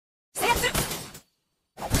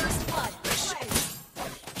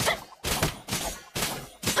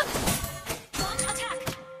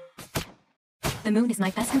The moon is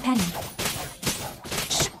my best companion.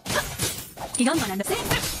 이것만 안 돼.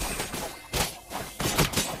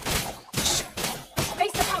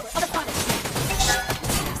 Face the power of the goddess.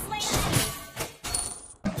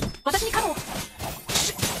 와다시니카노.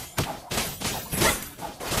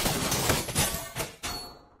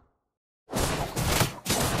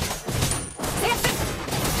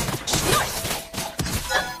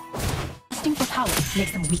 Lusting for power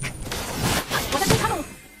makes them weak. 와다시니카노.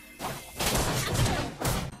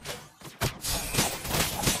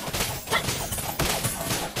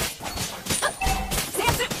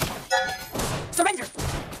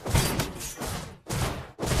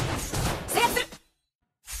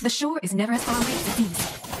 The shore is never as far away as it seems.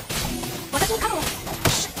 와다시니카노.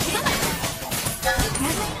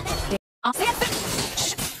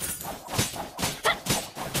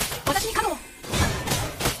 와다시니카노.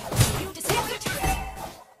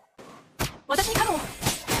 와다시니카노.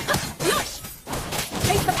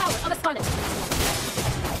 Face the power of the scarlet.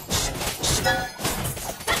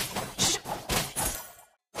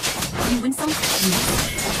 You win some, you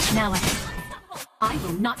lose. Now I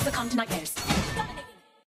will not succumb to nightmares.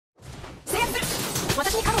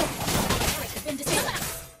 와다시니카노.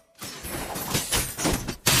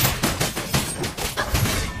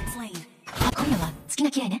 Slain. 今夜は好きな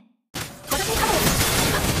気合いね。와다시니카노.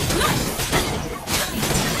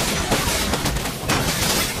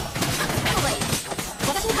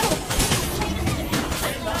 와다시니카노.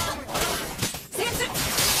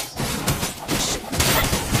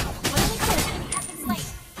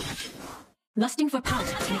 Lusting for power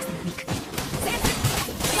makes them weak.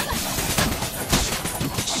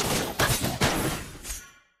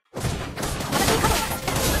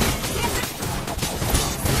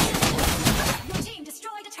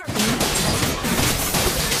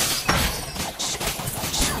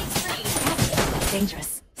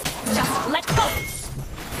 Dangerous. Just let go!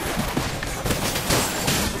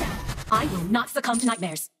 I will not succumb to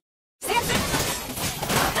nightmares.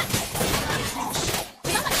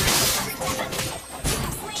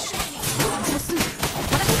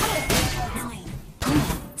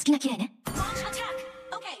 Attack!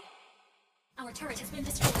 Okay. Our turret has been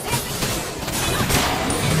destroyed.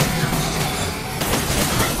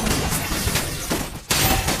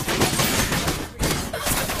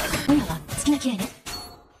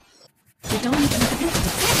 You don't need to make a pinnacle.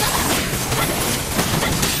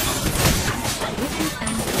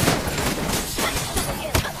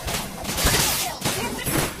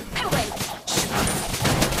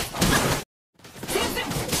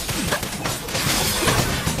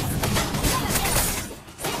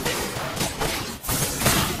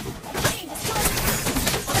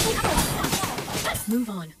 Move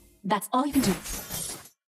on. That's all you can do.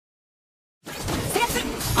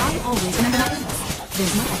 I always remember my business.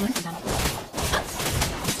 There's no problem for them.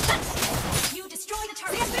 You destroy the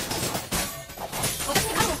turret.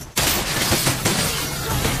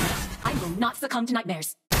 I will not succumb to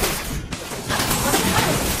nightmares.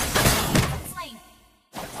 Slain.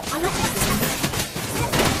 I'm not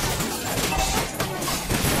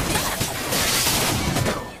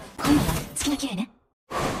今夜は好きな気合いね。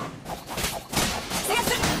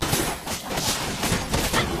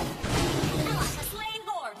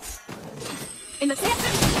In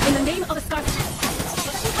the name of a scarlet.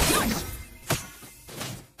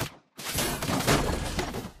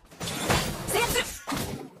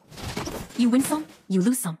 You win some, you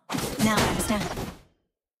lose some. Now I understand.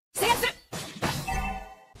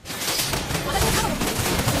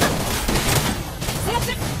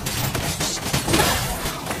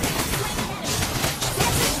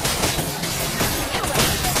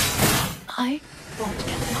 I won't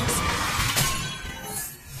get lost.